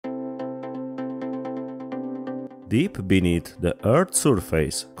Deep beneath the Earth's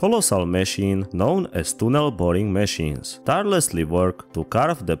surface, colossal machines known as tunnel boring machines tirelessly work to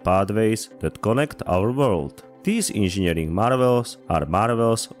carve the pathways that connect our world. These engineering marvels are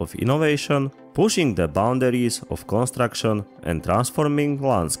marvels of innovation, pushing the boundaries of construction and transforming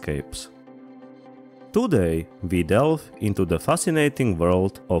landscapes. Today, we delve into the fascinating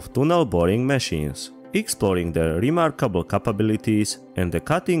world of tunnel boring machines, exploring their remarkable capabilities and the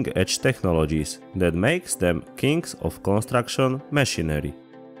cutting-edge technologies that makes them kings of construction machinery.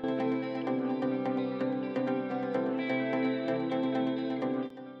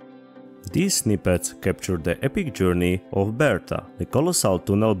 These snippets capture the epic journey of Bertha, the colossal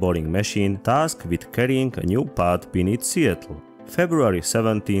tunnel boring machine tasked with carrying a new path beneath Seattle. February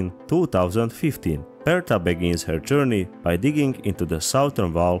 17, 2015, Bertha begins her journey by digging into the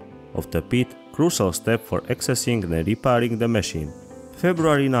southern wall of the pit, crucial step for accessing and repairing the machine.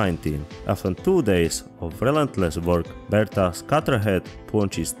 February 19, after 2 days of relentless work, Bertha's cutterhead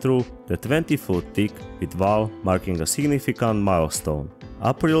punches through the 20-foot thick pit wall, marking a significant milestone.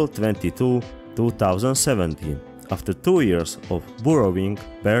 April 22, 2017. After 2 years of burrowing,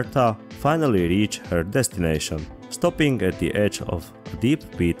 Bertha finally reached her destination, stopping at the edge of a deep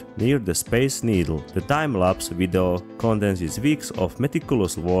pit near the Space Needle. The time-lapse video condenses weeks of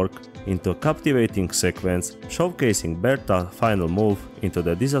meticulous work into a captivating sequence, showcasing Bertha's final move into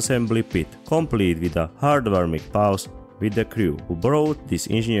the disassembly pit, complete with a heartwarming pause with the crew who brought this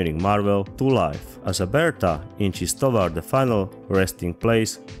engineering marvel to life. As Bertha inches toward the final resting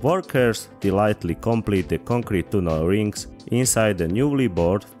place, workers delightfully complete the concrete tunnel rings inside the newly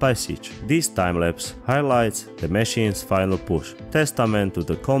bored passage. This time-lapse highlights the machine's final push, testament to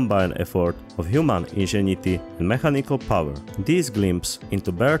the combined effort of human ingenuity and mechanical power. These glimpses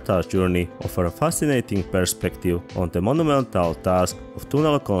into Bertha's journey offer a fascinating perspective on the monumental task of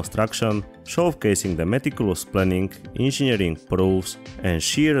tunnel construction, showcasing the meticulous planning, engineering proofs, and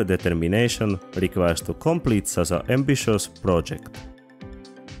sheer determination required to complete such an ambitious project.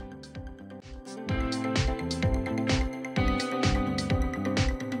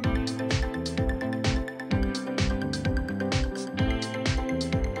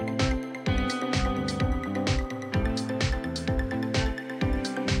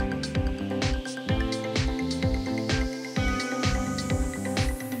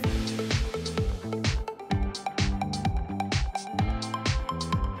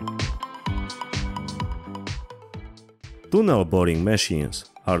 Tunnel boring machines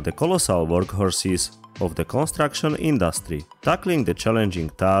are the colossal workhorses of the construction industry, tackling the challenging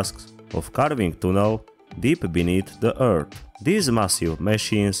tasks of carving tunnel deep beneath the earth. These massive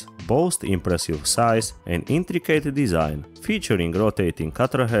machines boast impressive size and intricate design, featuring rotating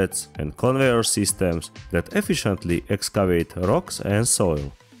cutterheads and conveyor systems that efficiently excavate rocks and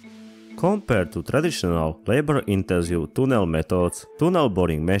soil. Compared to traditional labor-intensive tunnel methods, tunnel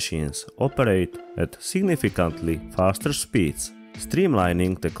boring machines operate at significantly faster speeds,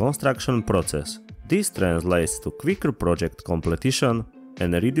 streamlining the construction process. This translates to quicker project completion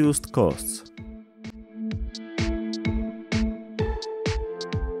and reduced costs.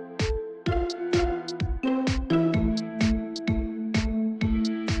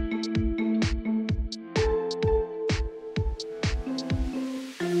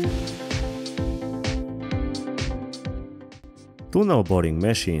 Tunnel boring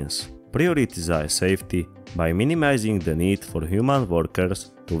machines prioritize safety by minimizing the need for human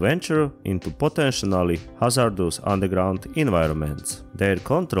workers to venture into potentially hazardous underground environments. Their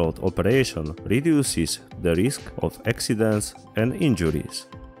controlled operation reduces the risk of accidents and injuries.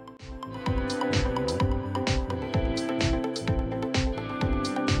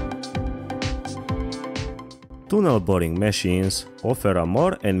 Tunnel boring machines offer a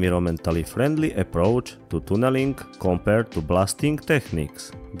more environmentally friendly approach to tunneling compared to blasting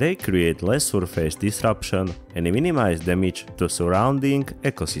techniques. They create less surface disruption and minimize damage to the surrounding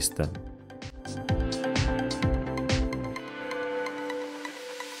ecosystem.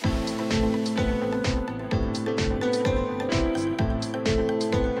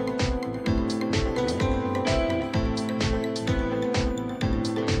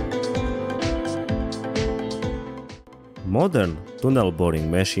 Modern tunnel boring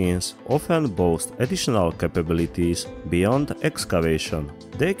machines often boast additional capabilities beyond excavation.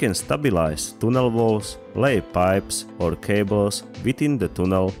 They can stabilize tunnel walls, lay pipes or cables within the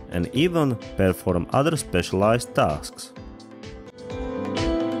tunnel, and even perform other specialized tasks.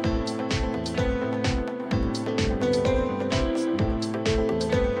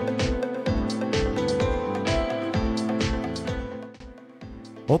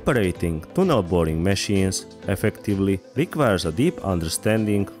 Operating tunnel boring machines effectively requires a deep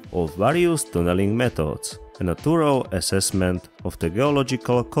understanding of various tunneling methods. and a thorough assessment of the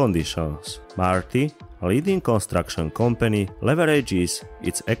geological conditions. Marti, a leading construction company, leverages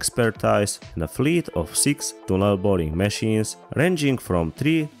its expertise and a fleet of 6 tunnel boring machines ranging from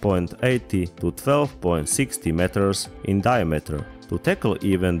 3.80 to 12.60 meters in diameter to tackle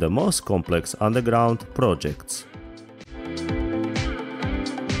even the most complex underground projects.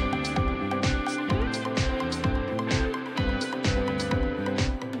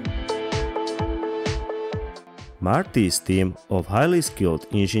 Marti's team of highly skilled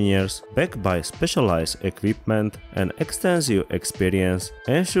engineers, backed by specialized equipment and extensive experience,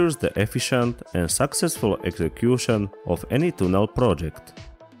 ensures the efficient and successful execution of any tunnel project.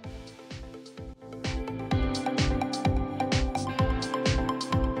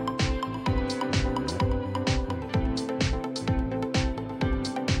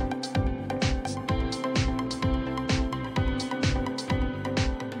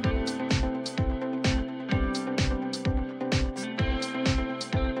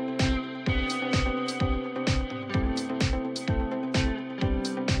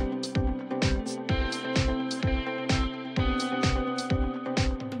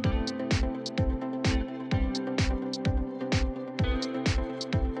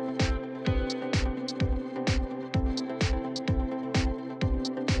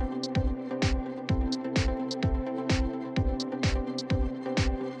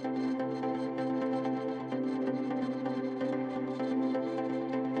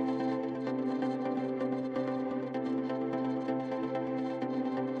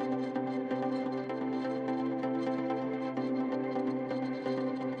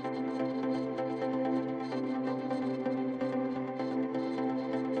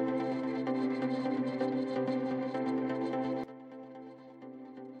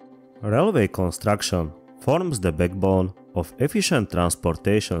 Railway construction forms the backbone of efficient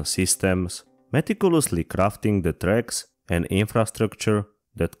transportation systems, meticulously crafting the tracks and infrastructure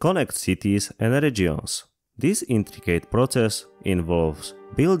that connect cities and regions. This intricate process involves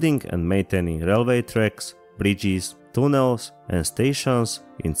building and maintaining railway tracks, bridges, tunnels, and stations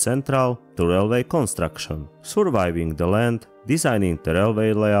in central to railway construction, surveying the land, designing the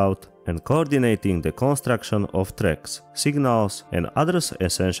railway layout, and coordinating the construction of tracks, signals, and other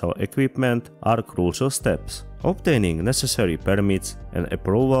essential equipment are crucial steps. Obtaining necessary permits and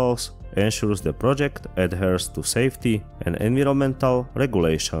approvals ensures the project adheres to safety and environmental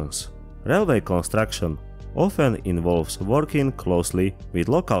regulations. Railway construction often involves working closely with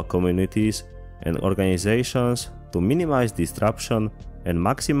local communities and organizations to minimize disruption and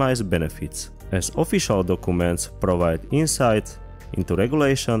maximize benefits, as official documents provide insights into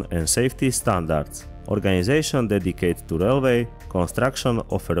regulation and safety standards. Organizations dedicated to railway construction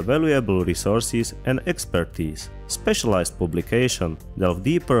offer valuable resources and expertise. Specialized publications delve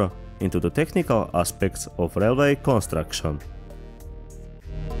deeper into the technical aspects of railway construction.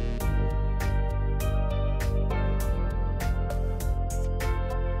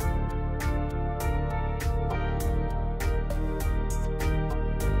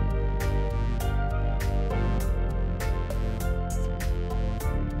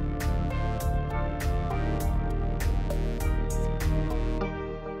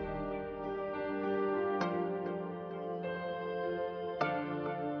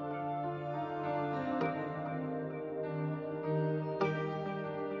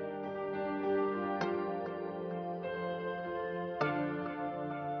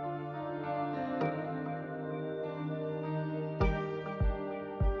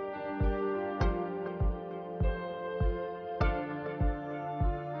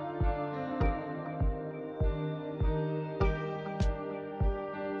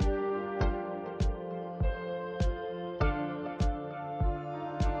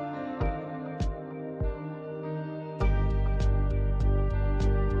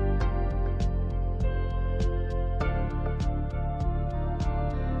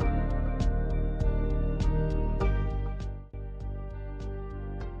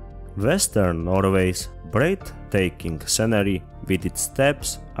 Western Norway's breathtaking scenery with its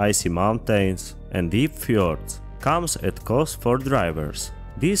steppes, icy mountains, and deep fjords comes at cost for drivers.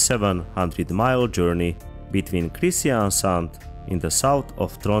 This 700-mile journey between Kristiansand in the south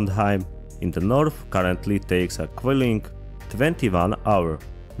of Trondheim in the north currently takes a quailing 21 hours,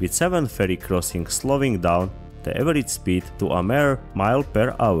 with 7 ferry crossings slowing down the average speed to a mere mile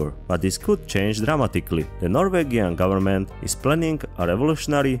per hour, but this could change dramatically. The Norwegian government is planning a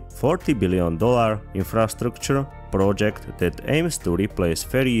revolutionary $40 billion infrastructure project that aims to replace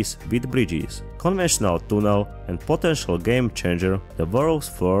ferries with bridges, conventional tunnel, and potential game changer, the world's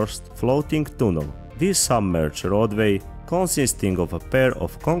first floating tunnel. This submerged roadway, consisting of a pair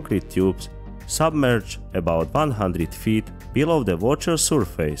of concrete tubes submerged about 100 feet below the water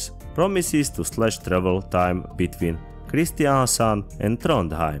surface, promises to slash travel time between Kristiansand and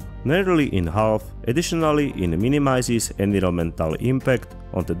Trondheim nearly in half. Additionally, it minimizes environmental impact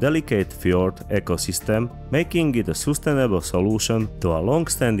on the delicate fjord ecosystem, making it a sustainable solution to a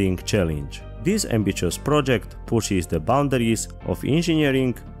long-standing challenge. This ambitious project pushes the boundaries of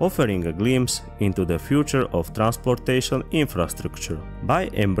engineering, offering a glimpse into the future of transportation infrastructure. By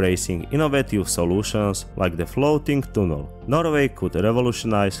embracing innovative solutions like the floating tunnel, Norway could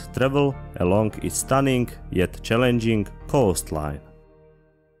revolutionize travel along its stunning yet challenging coastline.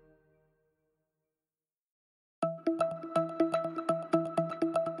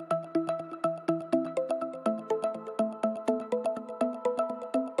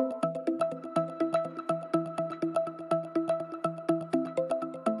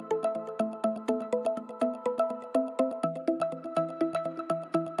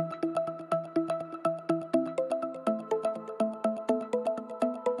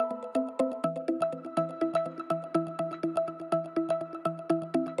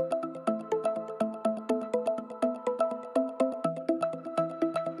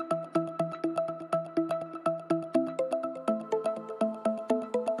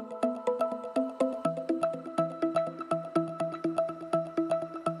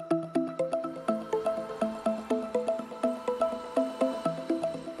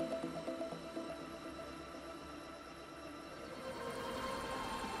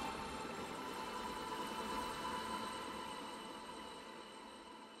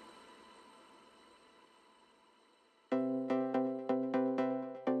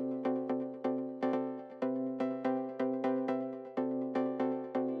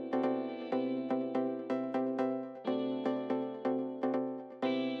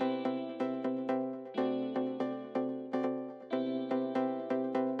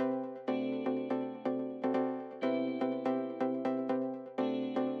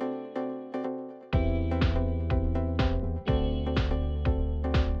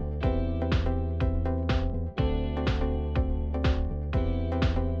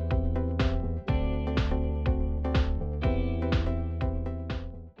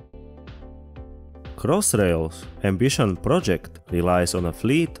 Crossrail's Ambition project relies on a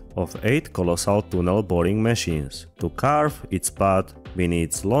fleet of 8 colossal tunnel boring machines to carve its path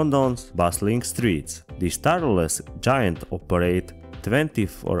beneath London's bustling streets. These tireless giants operate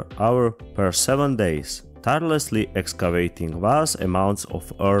 24 hours per 7 days, tirelessly excavating vast amounts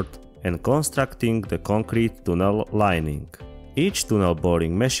of earth and constructing the concrete tunnel lining. Each tunnel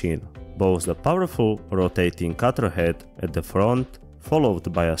boring machine boasts a powerful rotating cutter head at the front,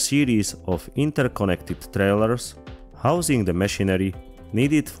 followed by a series of interconnected trailers housing the machinery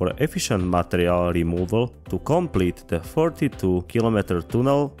needed for efficient material removal to complete the 42-kilometer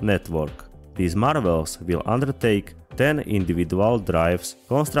tunnel network. These marvels will undertake 10 individual drives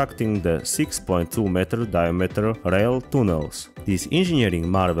constructing the 6.2-meter diameter rail tunnels. These engineering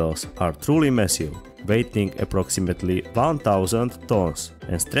marvels are truly massive, weighing approximately 1,000 tons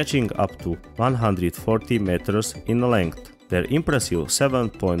and stretching up to 140 meters in length. Their impressive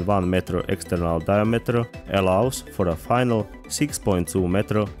 7.1-meter external diameter allows for a final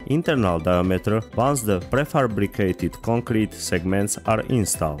 6.2-meter internal diameter once the prefabricated concrete segments are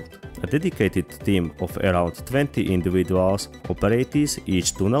installed. A dedicated team of around 20 individuals operates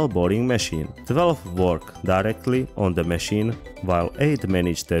each tunnel boring machine. 12 work directly on the machine, while 8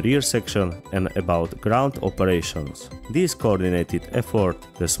 manage the rear section and about ground operations. This coordinated effort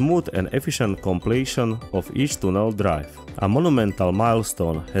the smooth and efficient completion of each tunnel drive. A monumental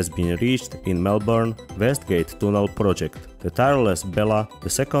milestone has been reached in Melbourne Westgate Tunnel project. The tireless Bella, the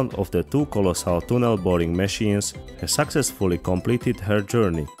second of the 2 colossal tunnel boring machines, has successfully completed her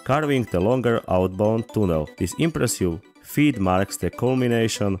journey, carving the longer outbound tunnel. This impressive feat marks the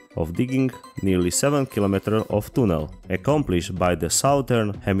culmination of digging nearly 7 km of tunnel, accomplished by the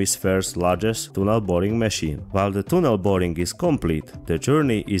Southern Hemisphere's largest tunnel boring machine. While the tunnel boring is complete, the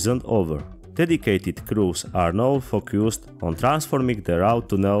journey isn't over. Dedicated crews are now focused on transforming the road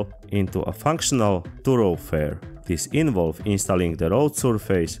tunnel into a functional thoroughfare. This involves installing the road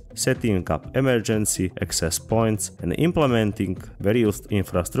surface, setting up emergency access points, and implementing various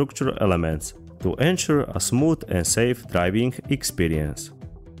infrastructure elements to ensure a smooth and safe driving experience.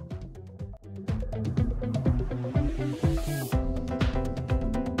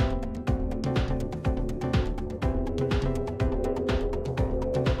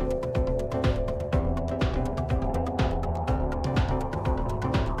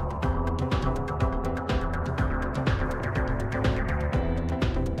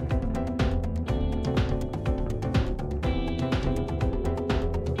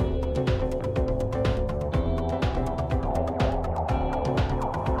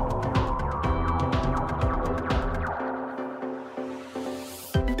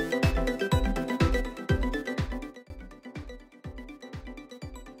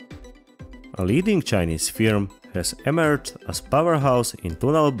 A leading Chinese firm has emerged as powerhouse in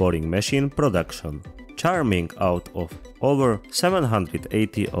tunnel boring machine production, churning out of over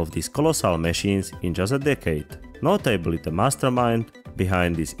 780 of these colossal machines in just a decade. Notably, the mastermind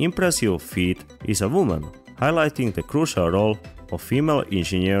behind this impressive feat is a woman, highlighting the crucial role of female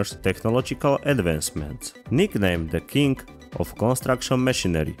engineers' technological advancements. Nicknamed the king of construction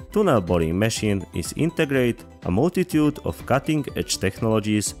machinery, tunnel boring machine is integrate a multitude of cutting-edge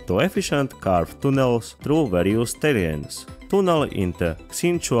technologies to efficient carve tunnels through various terrains. Tunnel into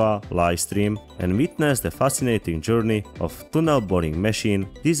Xinhua live stream and witness the fascinating journey of tunnel boring machine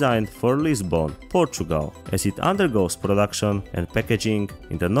designed for Lisbon, Portugal, as it undergoes production and packaging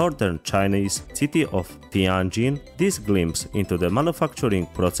in the northern Chinese city of Tianjin. This glimpse into the manufacturing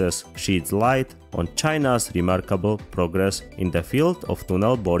process sheds light on China's remarkable progress in the field of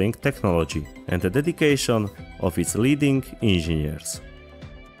tunnel boring technology and the dedication of its leading engineers.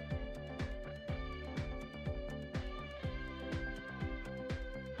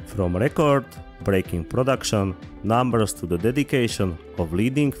 From record-breaking production numbers to the dedication of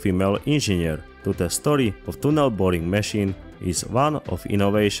leading female engineer to the story of tunnel boring machine is one of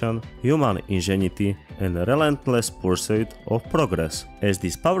innovation, human ingenuity and relentless pursuit of progress. As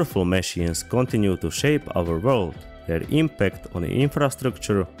these powerful machines continue to shape our world, their impact on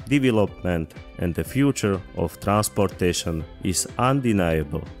infrastructure development and the future of transportation is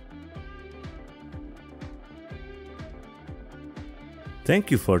undeniable.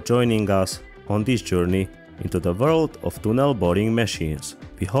 Thank you for joining us on this journey into the world of tunnel boring machines.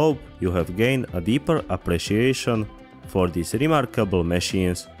 We hope you have gained a deeper appreciation for these remarkable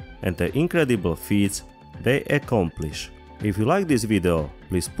machines and the incredible feats they accomplish. If you like this video,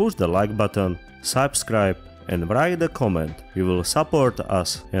 please push the like button, subscribe and write a comment. You will support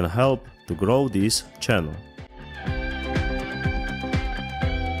us and help to grow this channel.